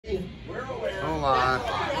Don't lie.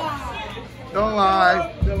 Don't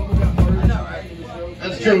lie.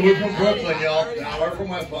 That's true. We're from Brooklyn, y'all. Nah, we're from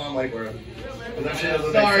West Palm Lake. Sorry.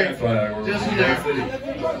 Just there.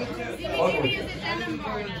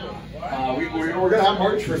 We're going to have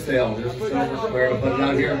merch for sale. Just so we're going to put it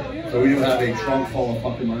out here. So we do have a trunk full of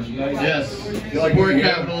fucking merchandise. Yes. You like more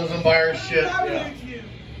capitalism, buy our shit. Yeah.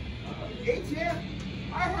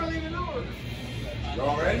 I hardly even know her. You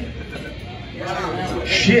all ready?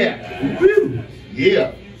 Shit. Woo.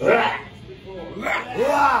 Yeah. You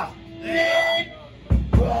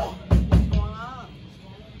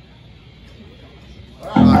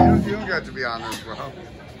don't get to be on this, bro.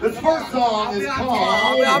 This first song is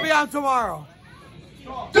called... I'll be on tomorrow.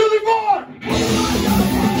 Dilly Boy!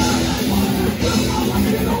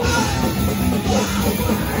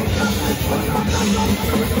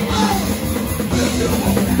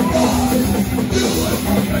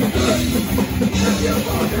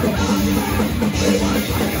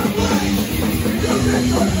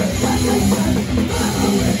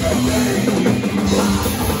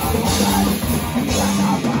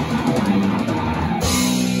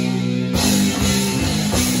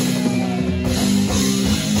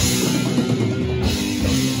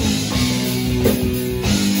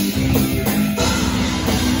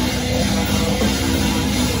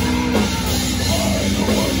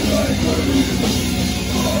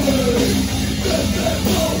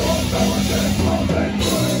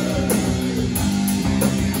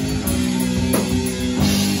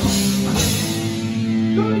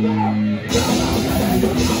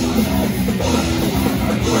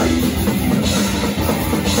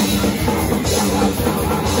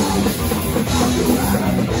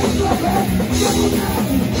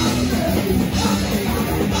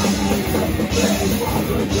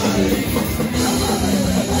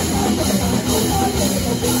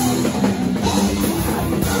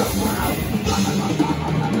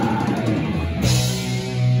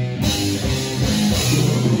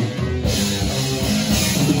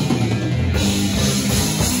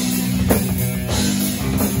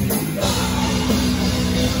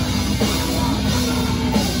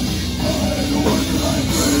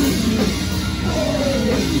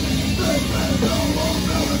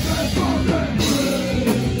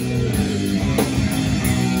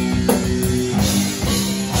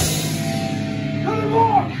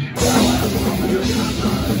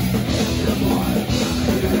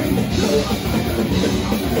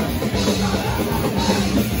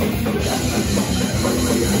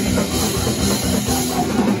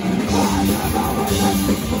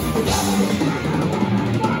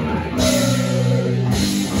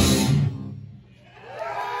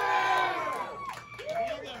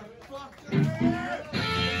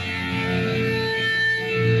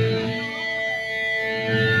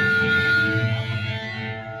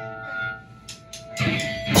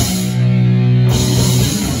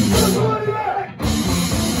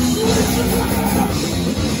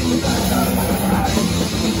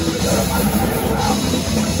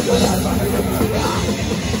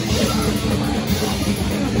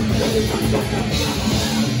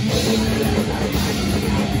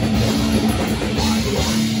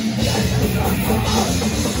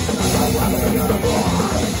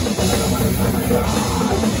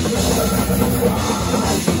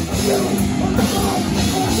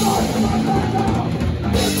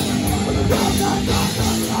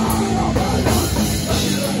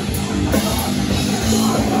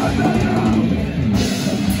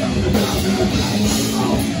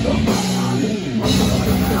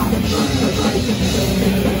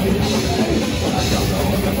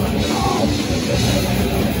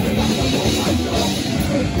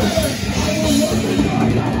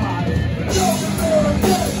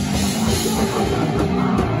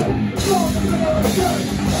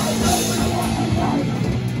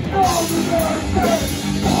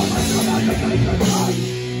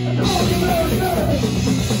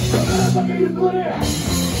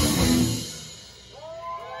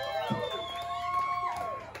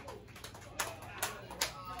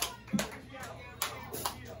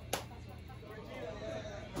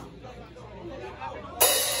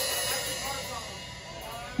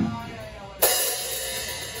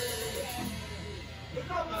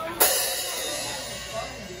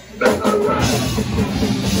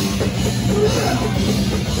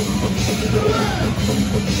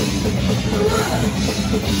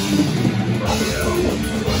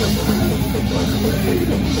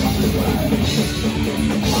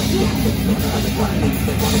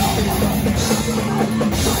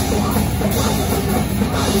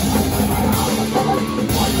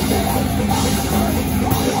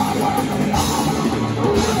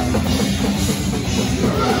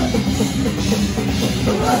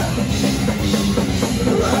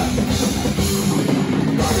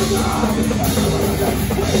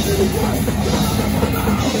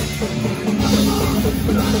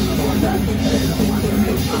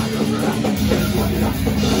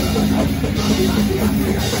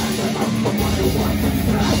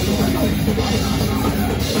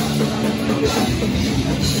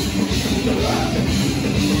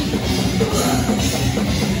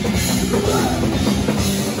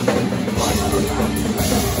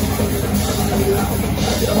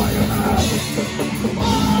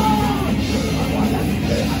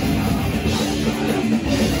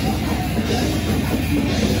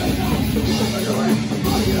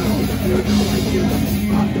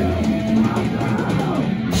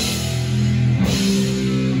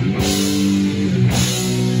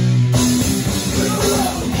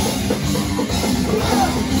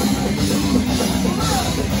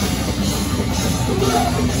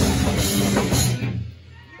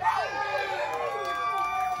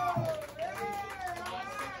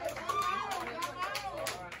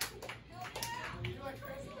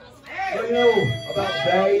 What do you know about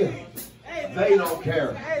they? They don't care.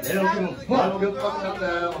 They don't give a fuck. They don't give a fuck about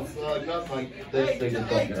that. Nothing like this. They just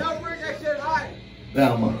don't care.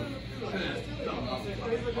 Now, man.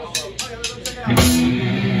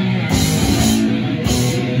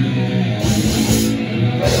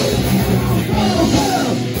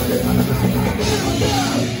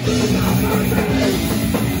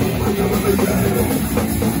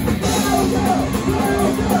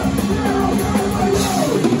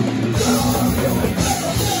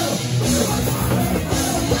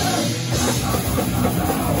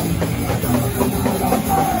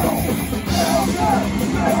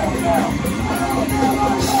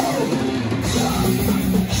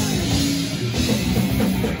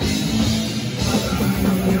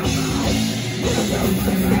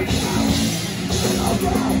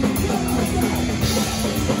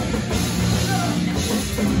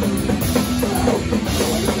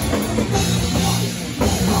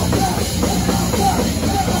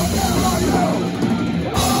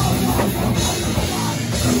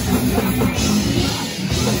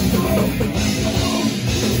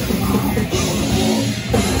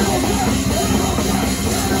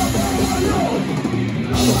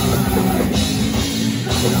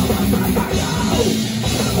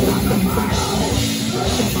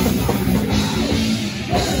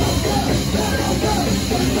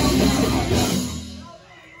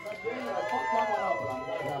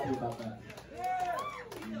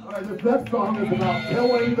 Alright, this next song is about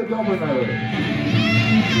killing the governor.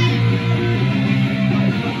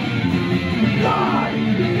 Die!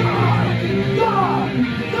 Die! Die!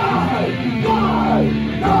 Die! Die!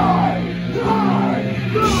 Die!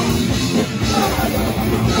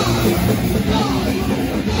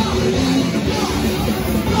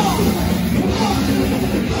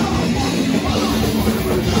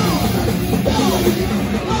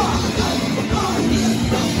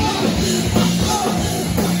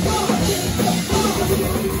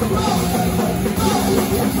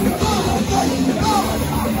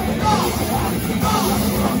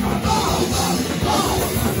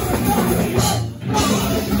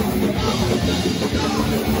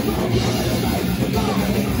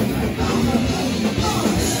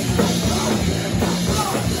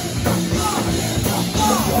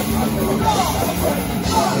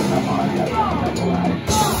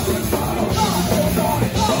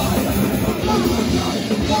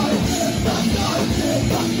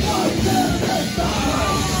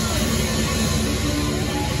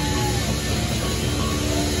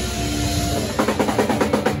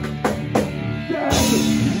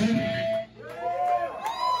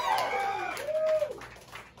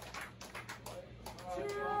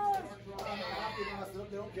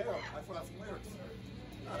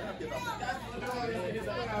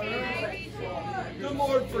 The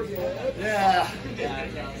Lord forgives. Yeah.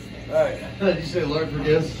 Alright. Did you say Lord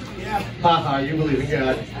forgives? Yeah. Haha, you believe in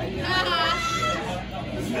God.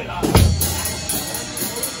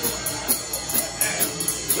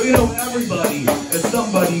 Well, you know, everybody is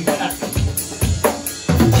somebody back.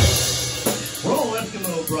 We're all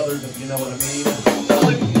Eskimo brothers, if you know what I mean. I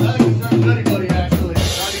like the term nutty buddy, actually.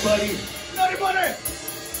 Nutty buddy. Nutty buddy!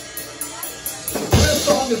 This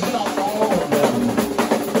song is about all of them.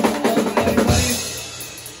 All the nutty buddies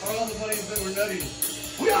are all the buddies that were nutty.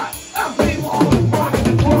 We got F.B. Wallace rocking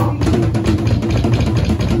the drum.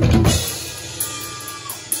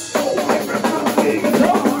 Oh, my God, being a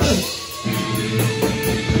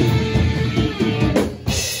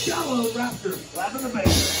Shallow Raptor, slapping the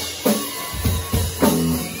bass.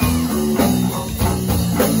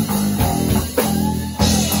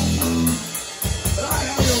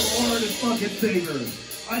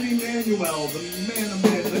 lifesavers. I'm Emmanuel, the man of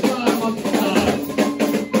myth, the guy amongst gods.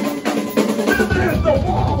 This is the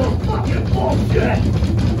wall of fucking bullshit!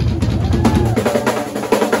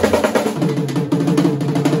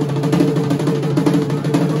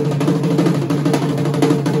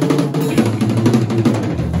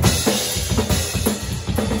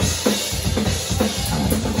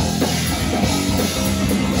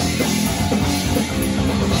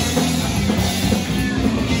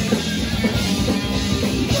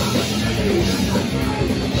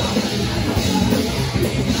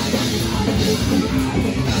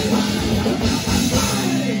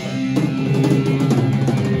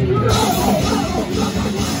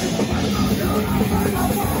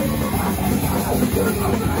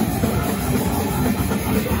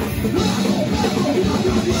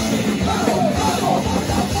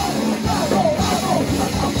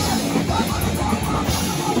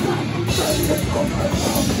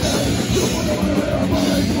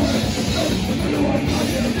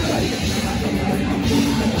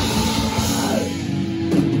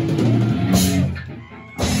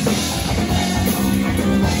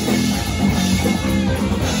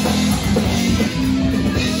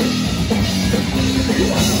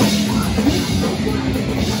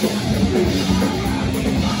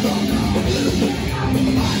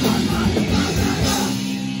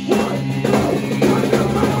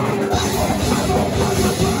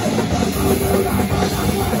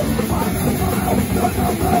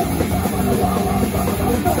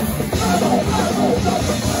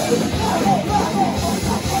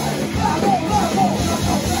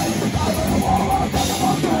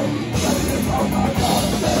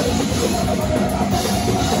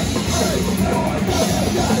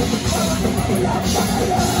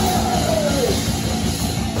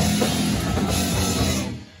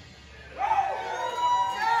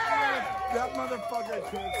 That motherfucker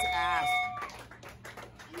kicks ass.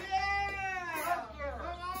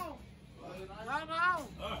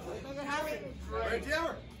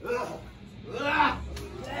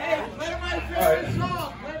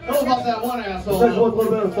 Tell about that one asshole. Let's talk a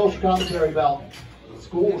little bit of social commentary about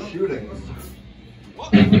school shootings.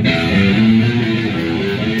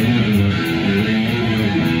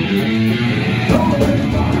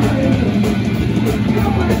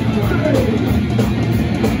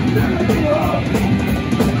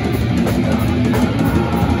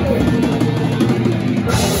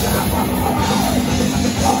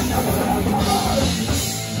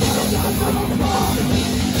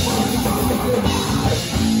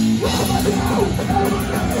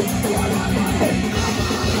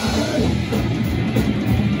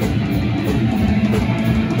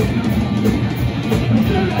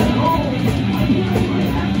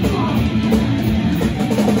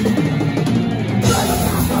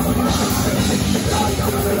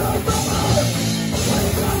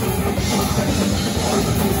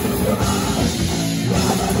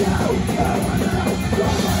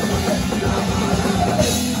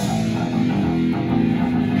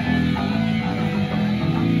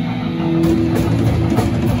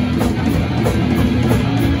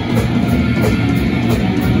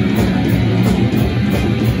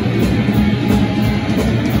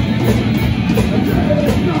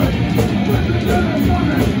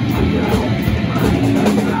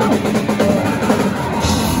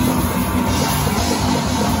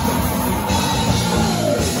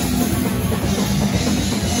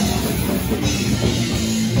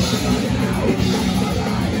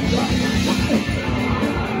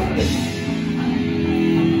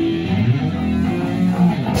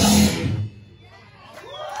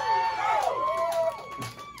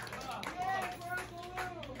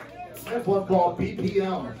 That's one called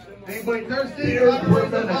BPM. Anybody thirsty? Beers per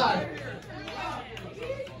minute.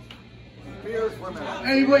 Beers per minute.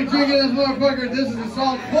 Anybody drinking this motherfucker? This is a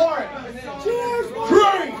salt pour it. Cheers!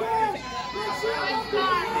 Drink!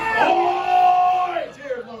 Oh!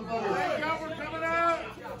 Cheers, motherfucker. Thank God for coming out.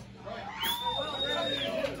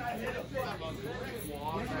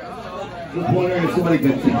 Just wondering if somebody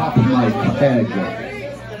could top my keg.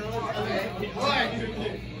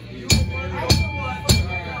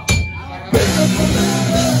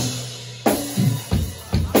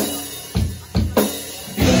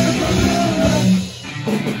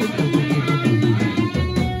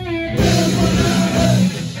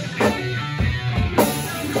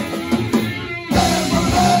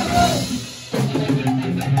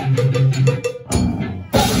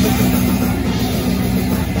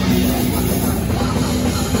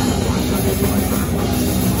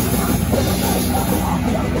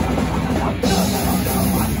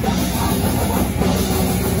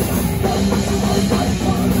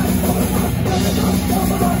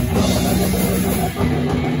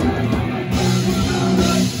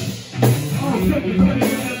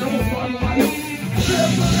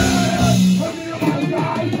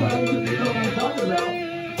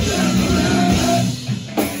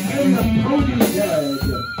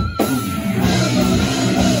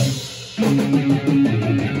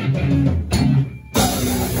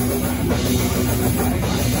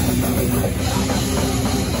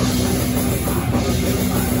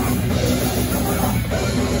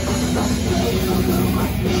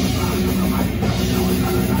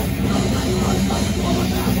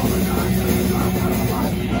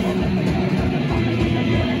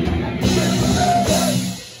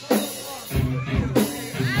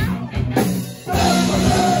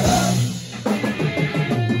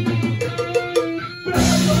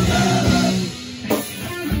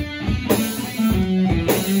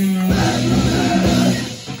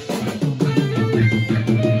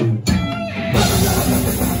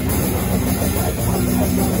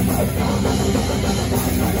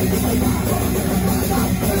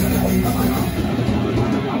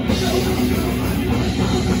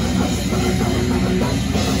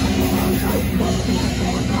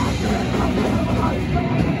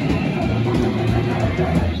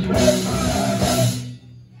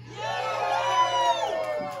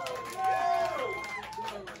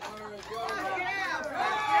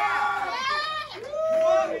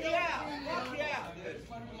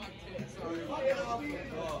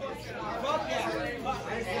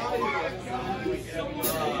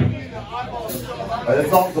 This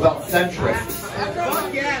song's about centrists. I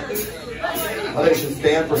think they should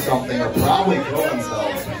stand for something or probably kill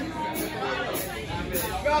themselves.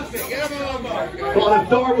 But if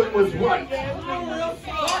Darwin was right.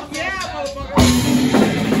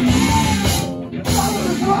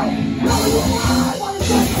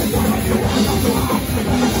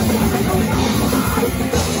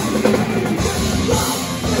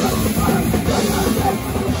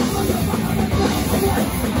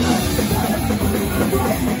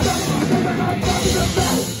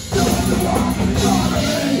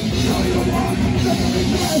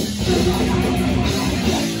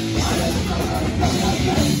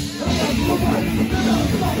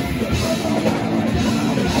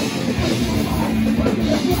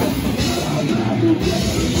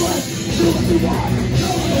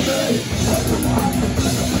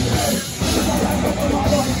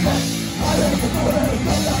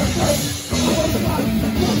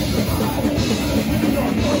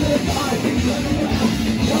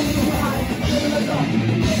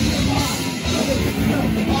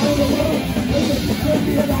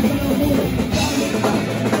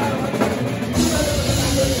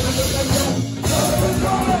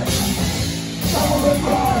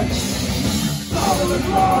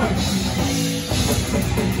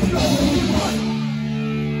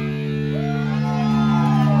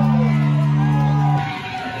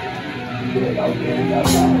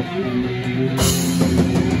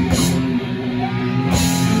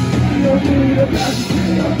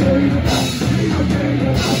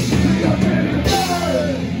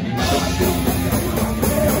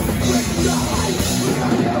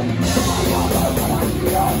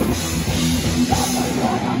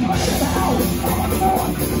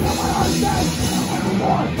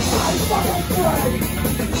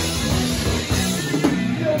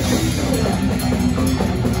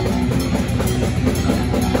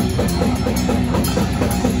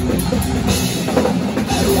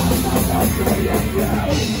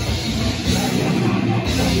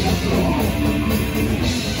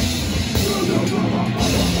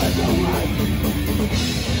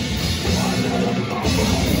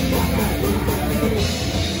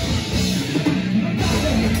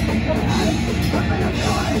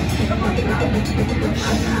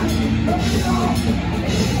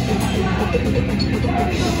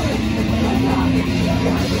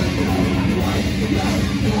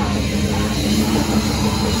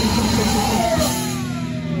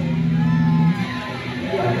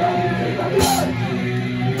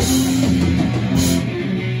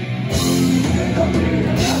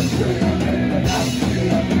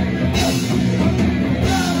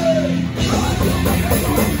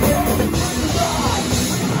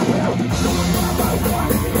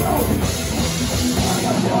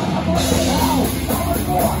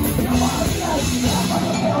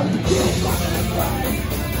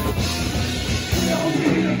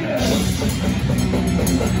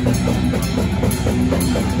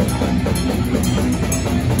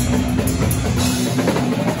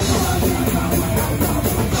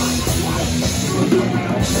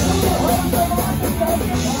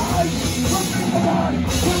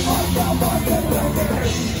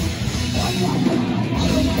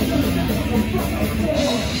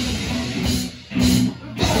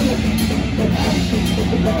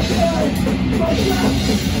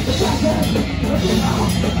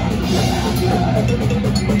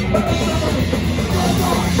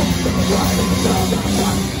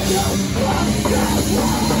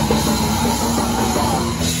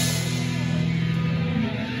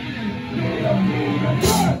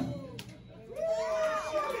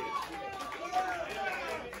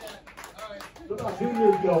 About 2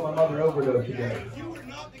 years ago, my mother overdosed again.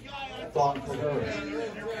 Song for her.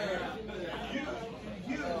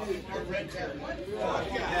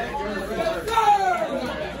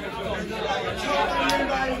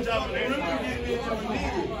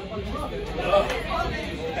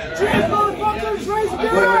 They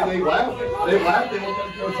laughed. They laughed. They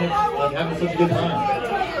were like having such a good time.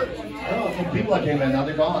 Oh, some people that came in, now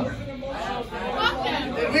they're gone.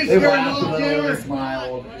 They laughed a little, they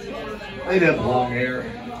smiled. They didn't have long hair.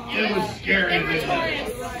 It was scary.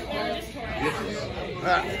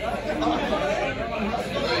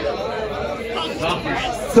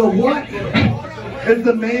 So what is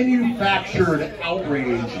the manufactured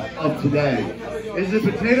outrage of today? Is it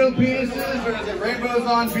potato pieces or is it rainbows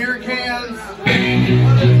on beer cans?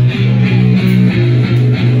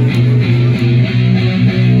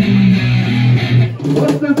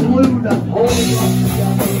 What's the glue that's holding us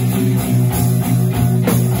together?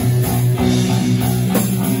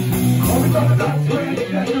 Are we talking about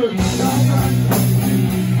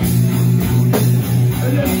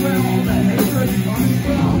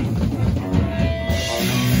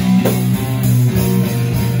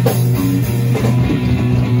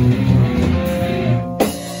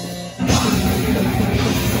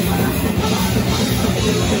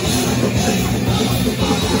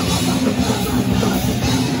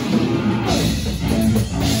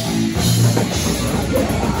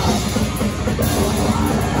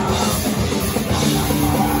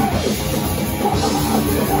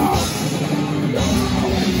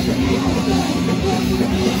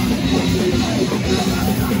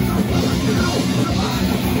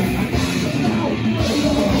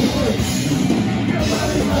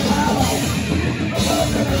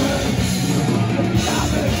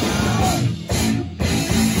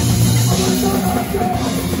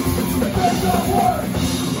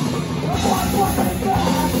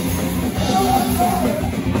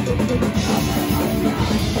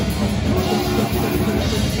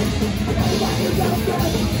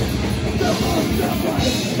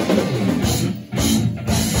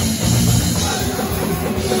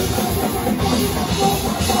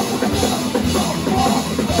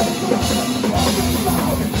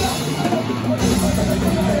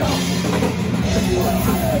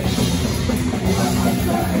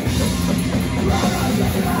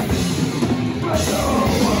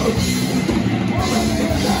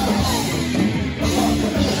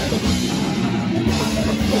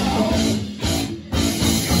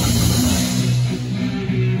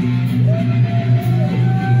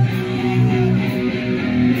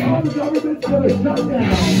the government's gonna shut down.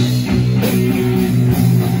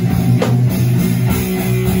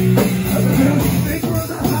 And the new Speaker of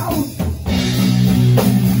the House.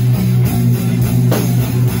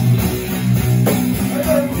 And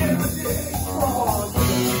they're giving the clause.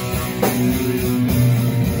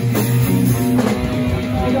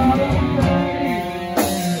 I got it.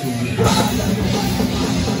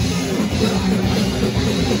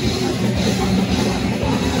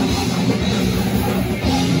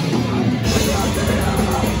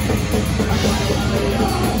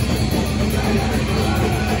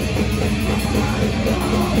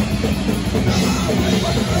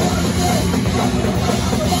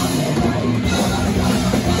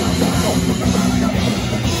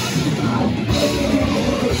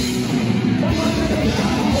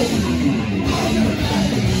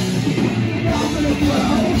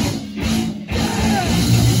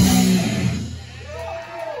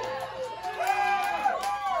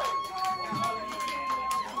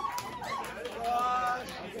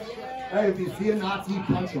 Hey, if you see a Nazi,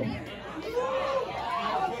 punch him.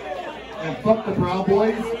 And fuck the Proud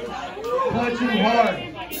Boys. Punch him hard.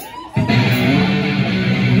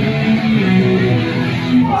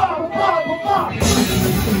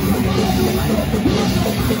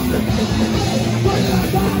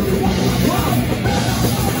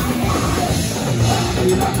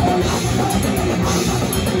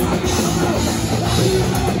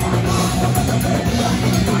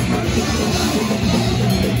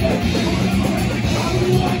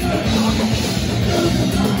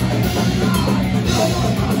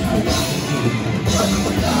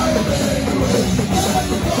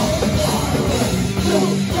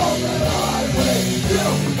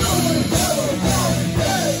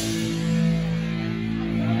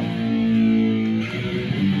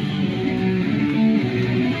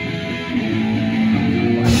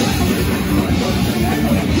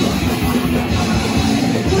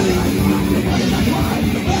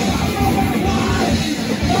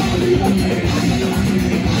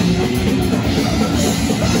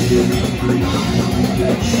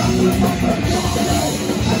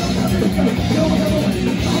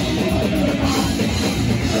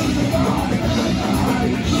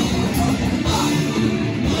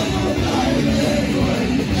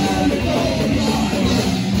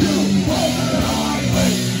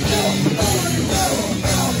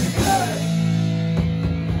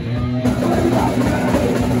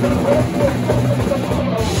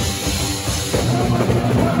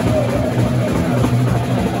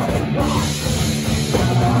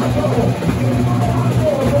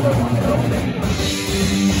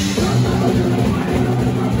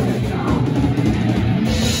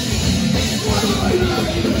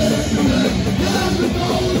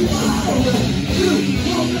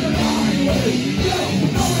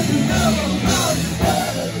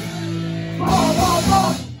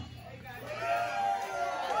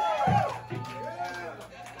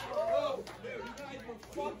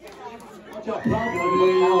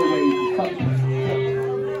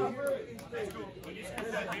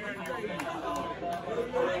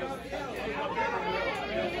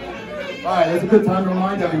 All right, that's a good time to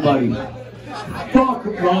remind everybody. Fuck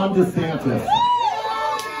Ron DeSantis.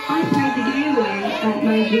 I tried to get away at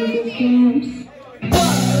my Jesus camps.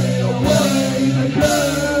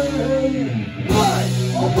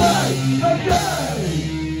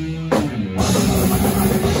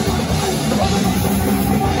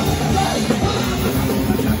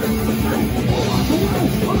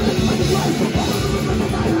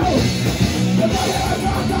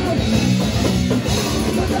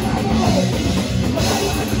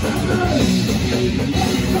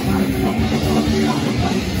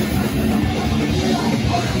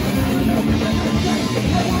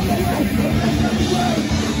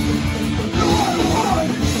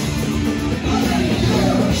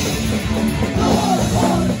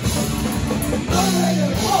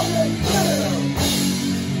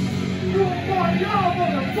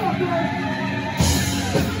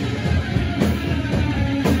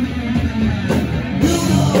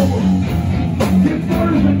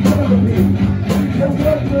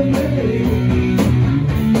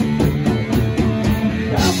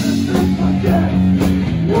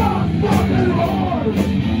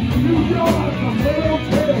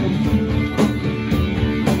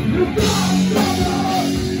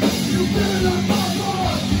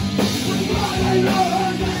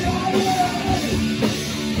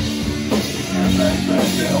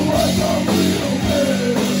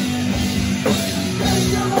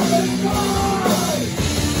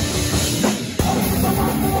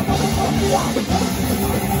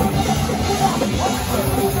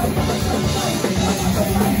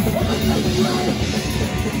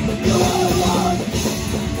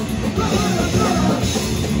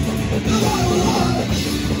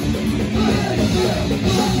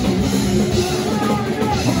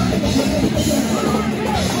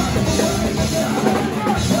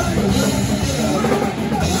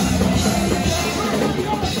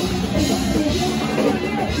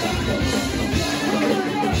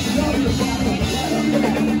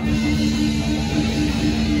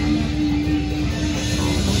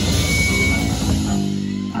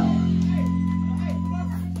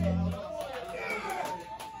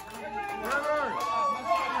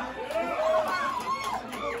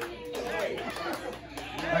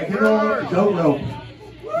 Single goat rope.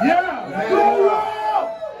 Yeah! Go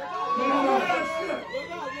rope!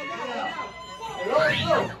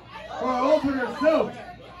 For our alternate soup.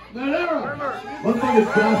 Manera! Looks like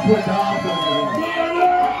it's Joshua Thompson.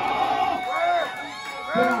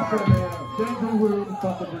 Joshua, man. Central Room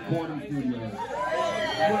fucking recording studio.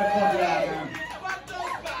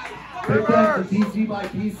 Big thanks to PC by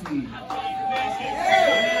PC.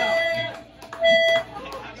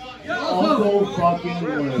 Also fucking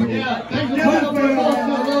Lou. Yeah, thanks for coming for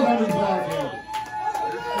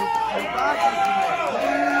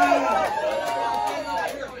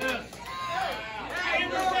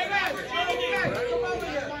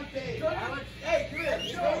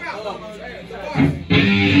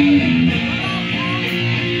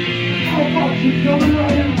She's coming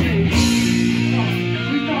right in. She's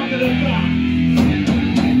not gonna stop.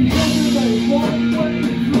 Everybody,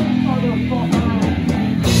 122, motherfucker.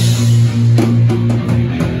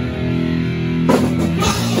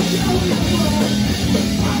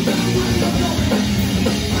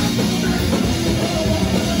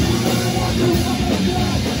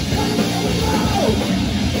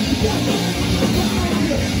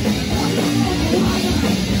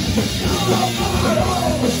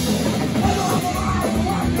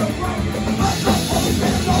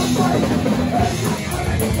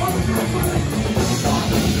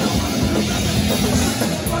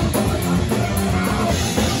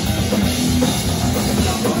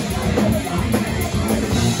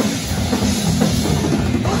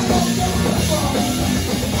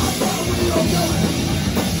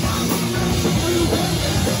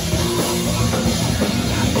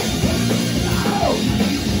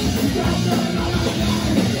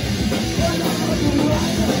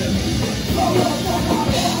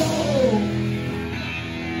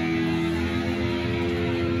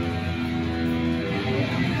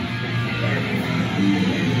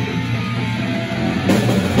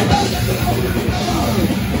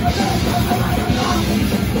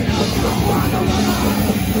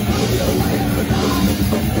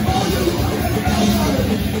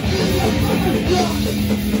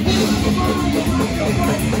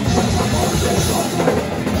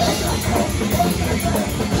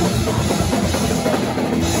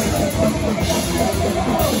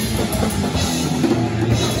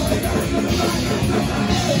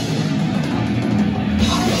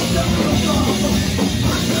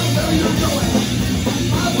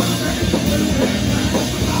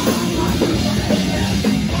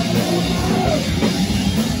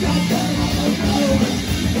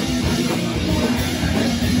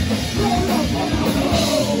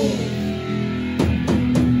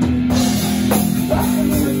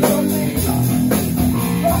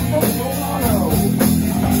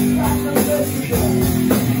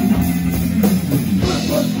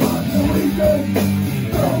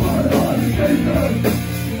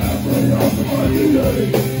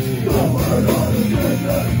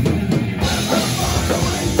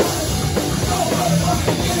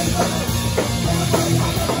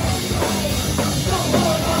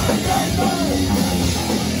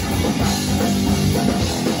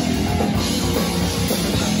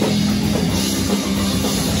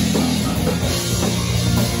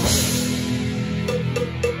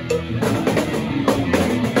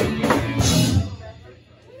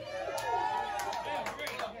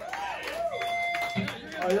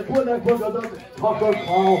 Tucker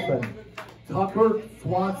Carlson. Tucker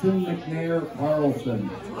Swanson McNair Carlson.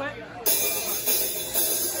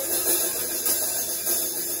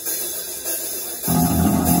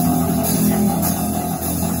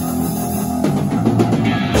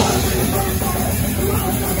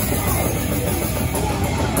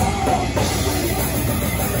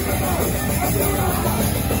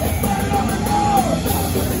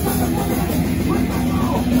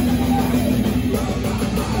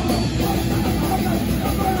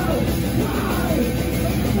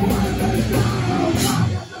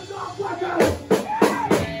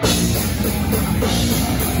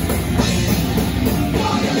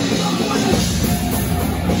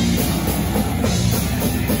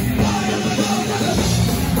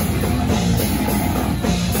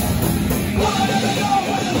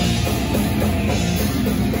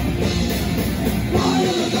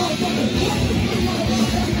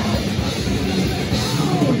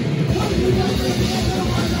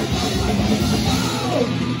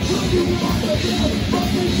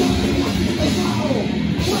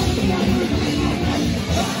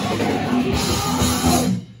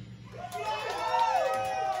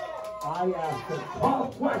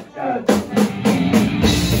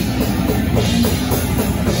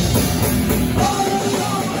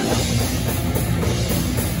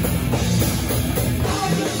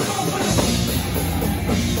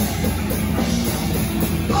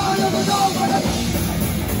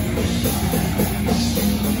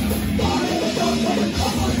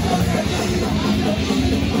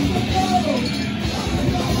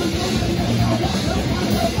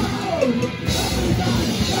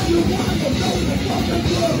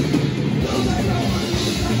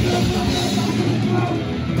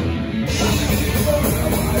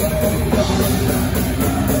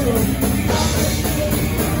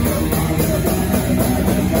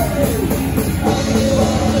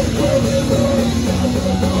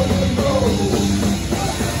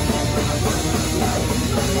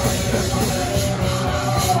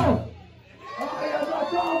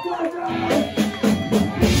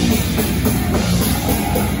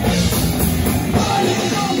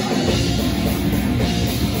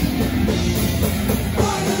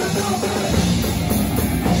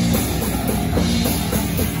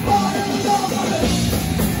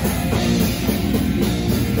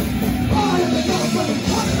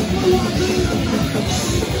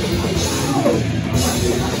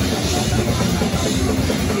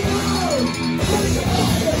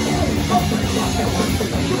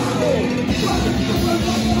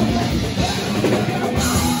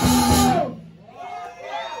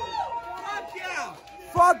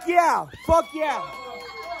 Fuck yeah! Fuck yeah!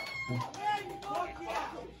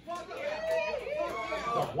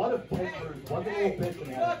 What if pictures? What a little bitch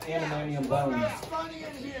and had antimonium bones?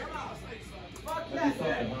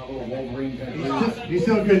 He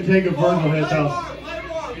still couldn't take a verbal hit though.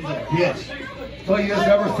 He's a bitch. So you just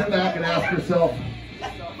ever sit back and ask yourself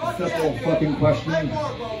a simple fucking question?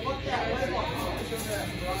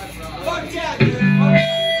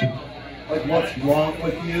 Like, what's wrong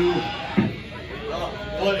with you?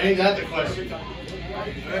 Well, ain't that the question?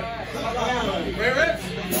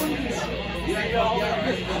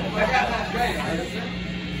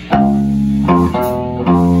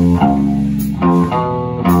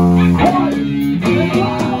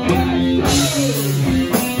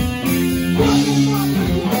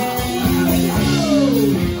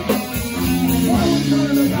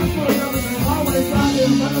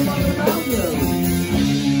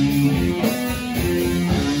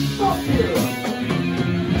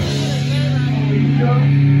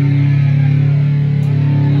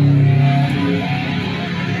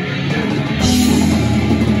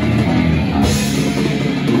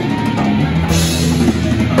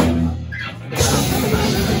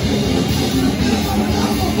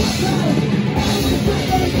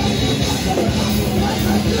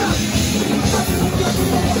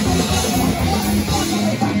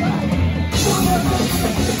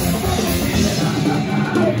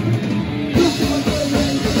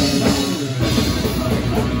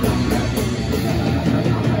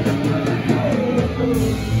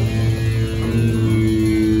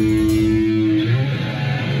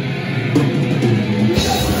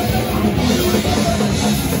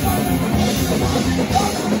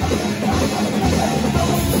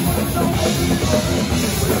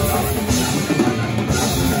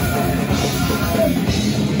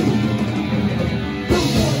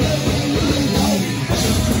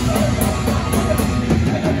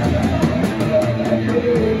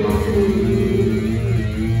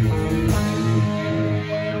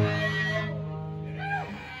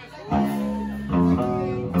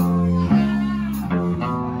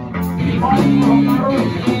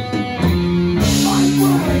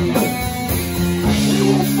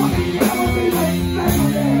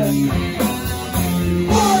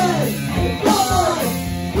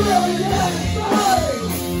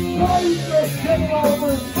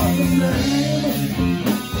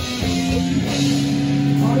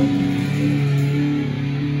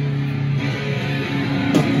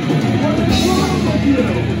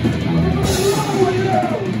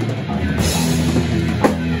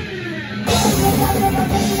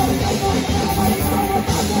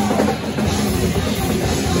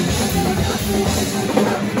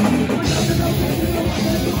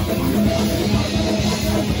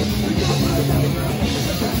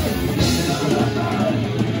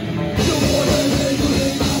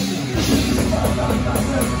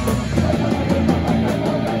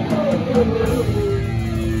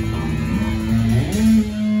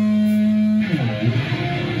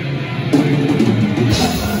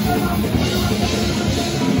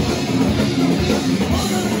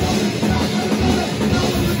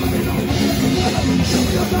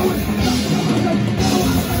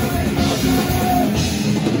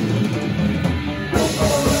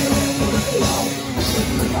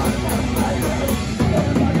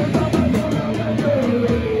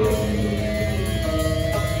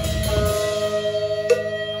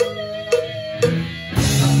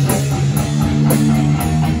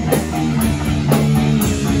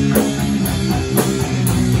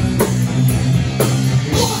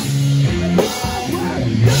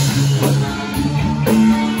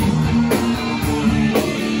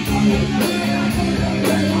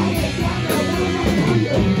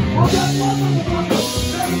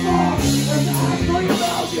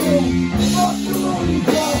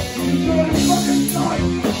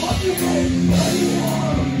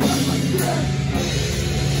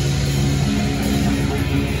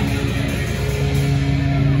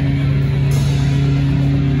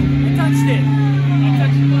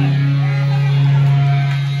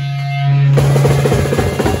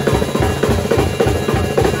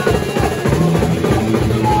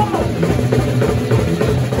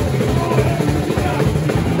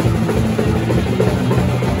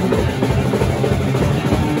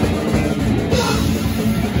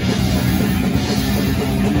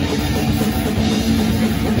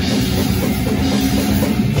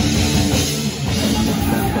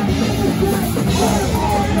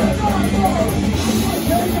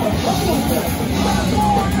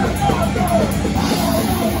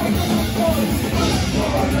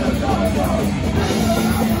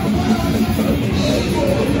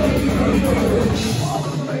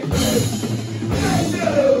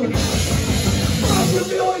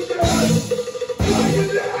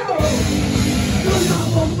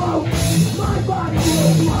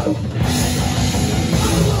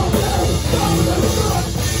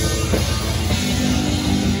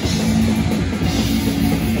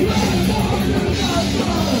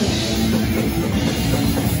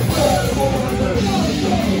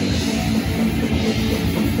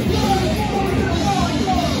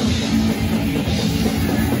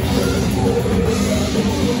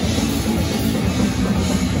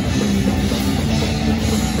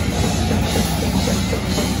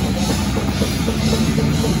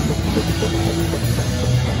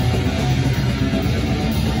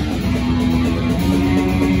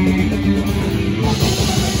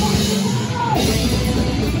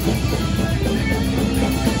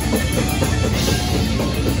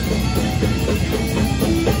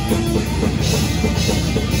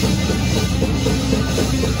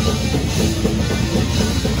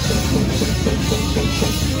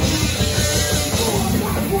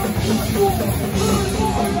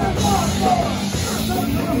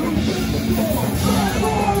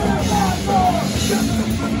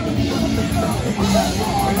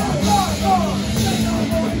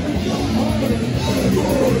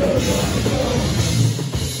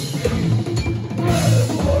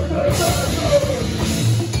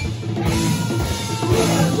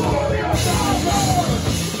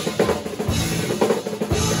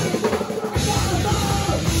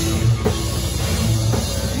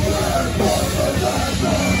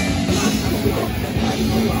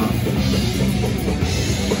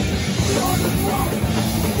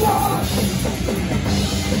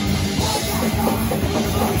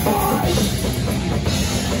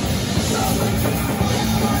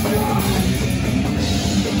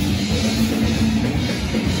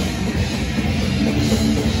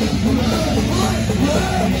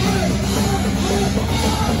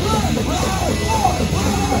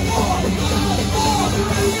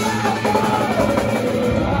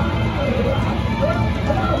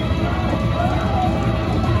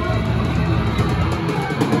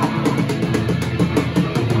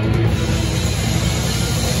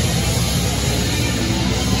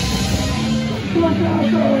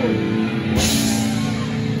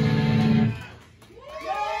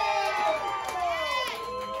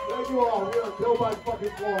 Thank you all. We are Kill by fucking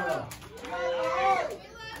Florida.